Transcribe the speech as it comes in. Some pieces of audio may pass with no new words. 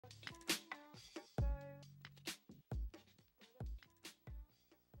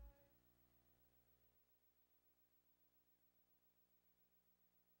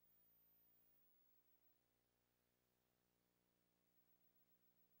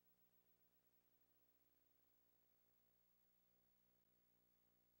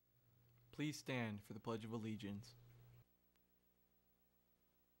Please stand for the Pledge of Allegiance.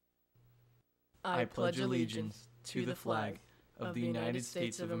 I pledge allegiance to the flag of the United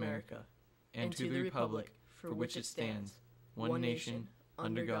States of America and to the republic for which it stands, one nation,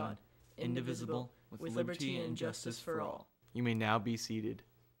 under God, indivisible, with liberty and justice for all. You may now be seated.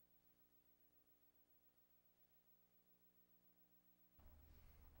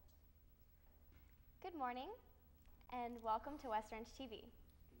 Good morning, and welcome to West Ranch TV.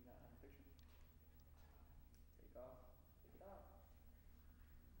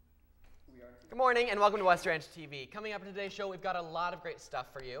 Good morning, and welcome to West Ranch TV. Coming up in today's show, we've got a lot of great stuff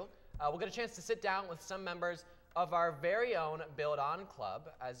for you. We'll get a chance to sit down with some members of our very own Build On Club,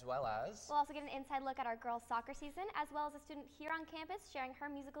 as well as... We'll also get an inside look at our girls' soccer season, as well as a student here on campus sharing her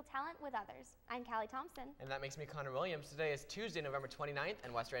musical talent with others. I'm Callie Thompson. And that makes me Connor Williams. Today is Tuesday, November 29th,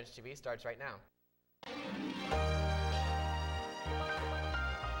 and West Ranch TV starts right now.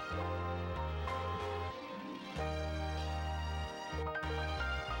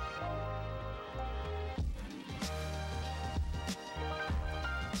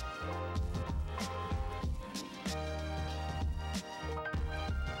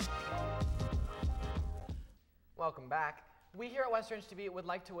 Welcome back. We here at West Ranch TV would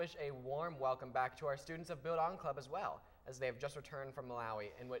like to wish a warm welcome back to our students of Build On Club as well, as they have just returned from Malawi,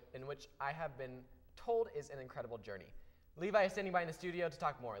 in which I have been told is an incredible journey. Levi is standing by in the studio to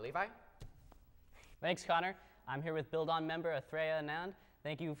talk more. Levi? Thanks, Connor. I'm here with Build On member Athreya Anand.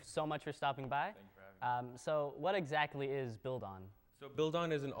 Thank you so much for stopping by. Thank you for having me. So what exactly is Build On? So Build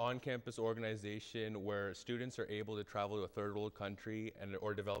On is an on-campus organization where students are able to travel to a third world country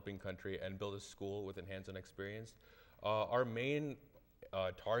or developing country and build a school with hands-on experience. Our main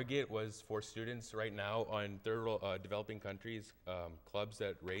target was for students right now on third world developing countries, clubs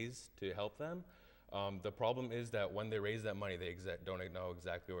that raise to help them. The problem is that when they raise that money, they don't know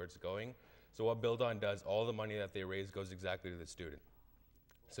exactly where it's going. So what Build On does, all the money that they raise goes exactly to the student.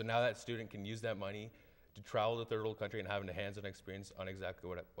 So now that student can use that money to travel to third world country and have a hands-on experience on exactly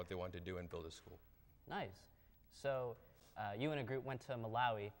what they want to do and build a school. Nice. So you and a group went to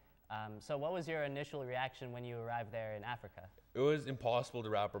Malawi. So what was your initial reaction when you arrived there in Africa? It was impossible to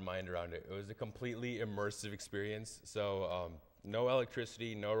wrap our mind around it. It was a completely immersive experience. So no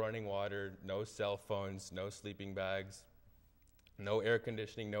electricity, no running water, no cell phones, no sleeping bags, no air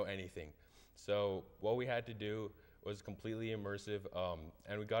conditioning, no anything. So what we had to do was completely immersive,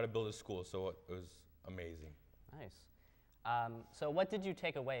 and we got to build a school, so it was amazing. Nice. So what did you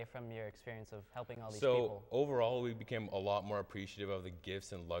take away from your experience of helping all these So people? overall, we became a lot more appreciative of the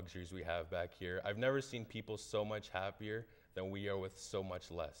gifts and luxuries we have back here. I've never seen people so much happier than we are with so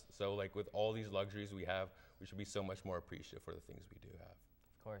much less. So like with all these luxuries we have, we should be so much more appreciative for the things we do have.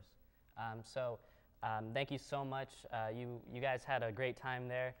 Of course. Thank you so much. You guys had a great time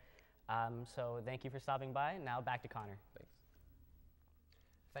there. So thank you for stopping by. Now back to Connor. Thanks.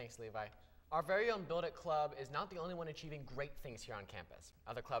 Thanks, Levi. Our very own Build It Club is not the only one achieving great things here on campus.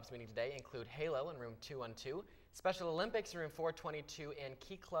 Other clubs meeting today include Halo in room 212, Special Olympics in room 422, and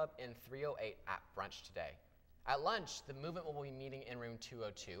Key Club in 308 at brunch today. At lunch, the movement will be meeting in room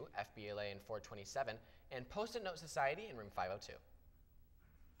 202, FBLA in 427, and Post-it Note Society in room 502.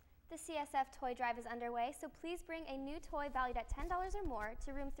 The CSF toy drive is underway, so please bring a new toy valued at $10 or more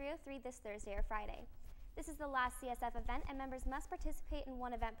to room 303 this Thursday or Friday. This is the last CSF event, and members must participate in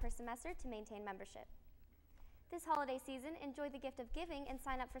one event per semester to maintain membership. This holiday season, enjoy the gift of giving and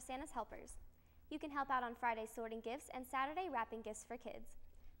sign up for Santa's Helpers. You can help out on Friday sorting gifts and Saturday wrapping gifts for kids.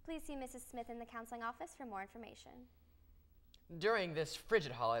 Please see Mrs. Smith in the counseling office for more information. During this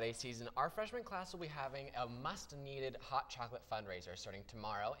frigid holiday season, our freshman class will be having a must-needed hot chocolate fundraiser starting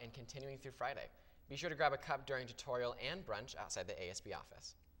tomorrow and continuing through Friday. Be sure to grab a cup during tutorial and brunch outside the ASB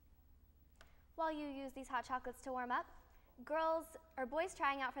office. While you use these hot chocolates to warm up, boys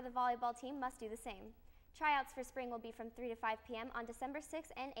trying out for the volleyball team must do the same. Tryouts for spring will be from 3 to 5 p.m. on December 6th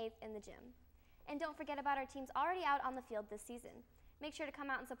and 8th in the gym. And don't forget about our teams already out on the field this season. Make sure to come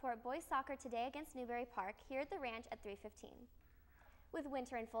out and support boys soccer today against Newberry Park here at the ranch at 3:15. With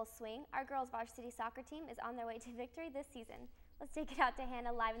winter in full swing, our girls varsity soccer team is on their way to victory this season. Let's take it out to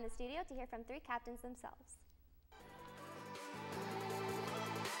Hannah live in the studio to hear from 3 captains themselves.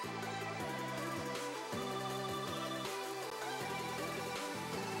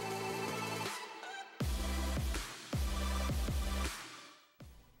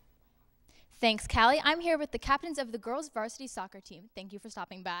 Thanks, Callie. I'm here with the captains of the girls varsity soccer team. Thank you for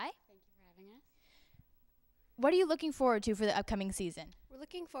stopping by. Thank you for having us. What are you looking forward to for the upcoming season? We're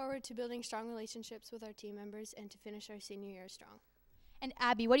looking forward to building strong relationships with our team members and to finish our senior year strong. And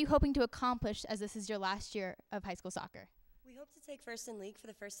Abby, what are you hoping to accomplish as this is your last year of high school soccer? We hope to take first in league for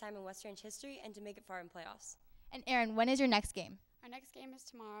the first time in West Ranch history and to make it far in playoffs. And Erin, when is your next game? Our next game is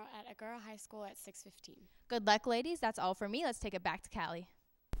tomorrow at Agoura High School at 6:15. Good luck, ladies. That's all for me. Let's take it back to Callie.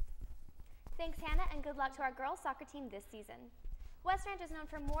 Thanks, Hannah, and good luck to our girls soccer team this season. West Ranch is known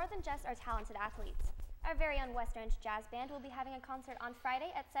for more than just our talented athletes. Our very own West Ranch Jazz Band will be having a concert on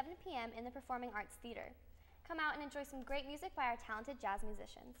Friday at 7 p.m. in the Performing Arts Theater. Come out and enjoy some great music by our talented jazz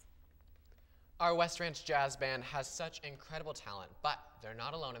musicians. Our West Ranch Jazz Band has such incredible talent, but they're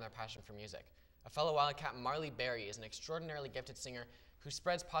not alone in their passion for music. A fellow Wildcat, Marley Berry, is an extraordinarily gifted singer who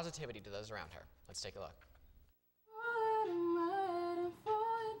spreads positivity to those around her. Let's take a look.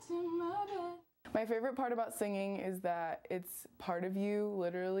 My favorite part about singing is that it's part of you,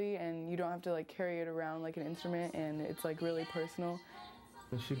 literally, and you don't have to like carry it around like an instrument, and it's like really personal.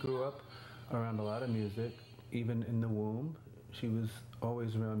 She grew up around a lot of music, even in the womb. She was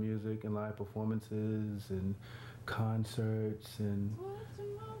always around music and live performances and concerts and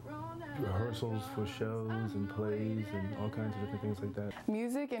rehearsals for shows and plays and all kinds of different things like that.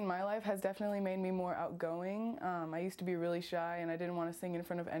 Music in my life has definitely made me more outgoing. I used to be really shy and I didn't want to sing in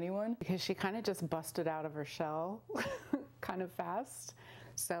front of anyone. Because she kind of just busted out of her shell kind of fast.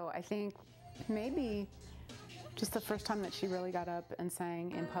 So I think maybe just the first time that she really got up and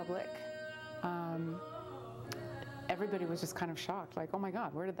sang in public, everybody was just kind of shocked, like, oh my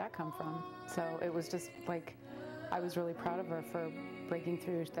God, where did that come from? So it was just like, I was really proud of her for breaking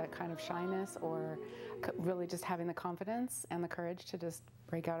through that kind of shyness, or really just having the confidence and the courage to just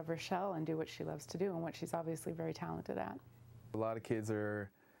break out of her shell and do what she loves to do and what she's obviously very talented at. A lot of kids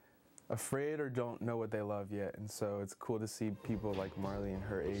are afraid or don't know what they love yet, and so it's cool to see people like Marley and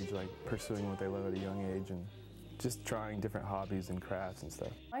her age like pursuing what they love at a young age and just trying different hobbies and crafts and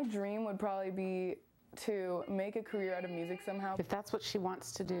stuff. My dream would probably be to make a career out of music somehow. If that's what she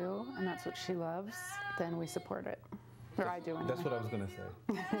wants to do and that's what she loves, then we support it. Or I do anyway. That's what I was going to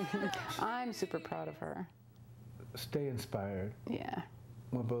say. I'm super proud of her. Stay inspired. Yeah.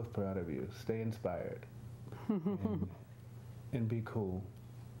 We're both proud of you. Stay inspired. and be cool.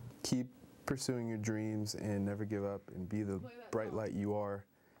 Keep pursuing your dreams and never give up and be the bright light you are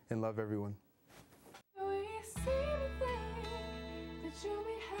and love everyone.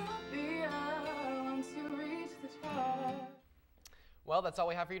 Well, that's all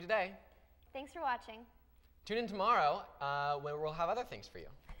we have for you today. Thanks for watching. Tune in tomorrow when we'll have other things for you.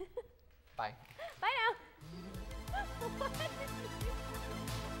 Bye. Bye now.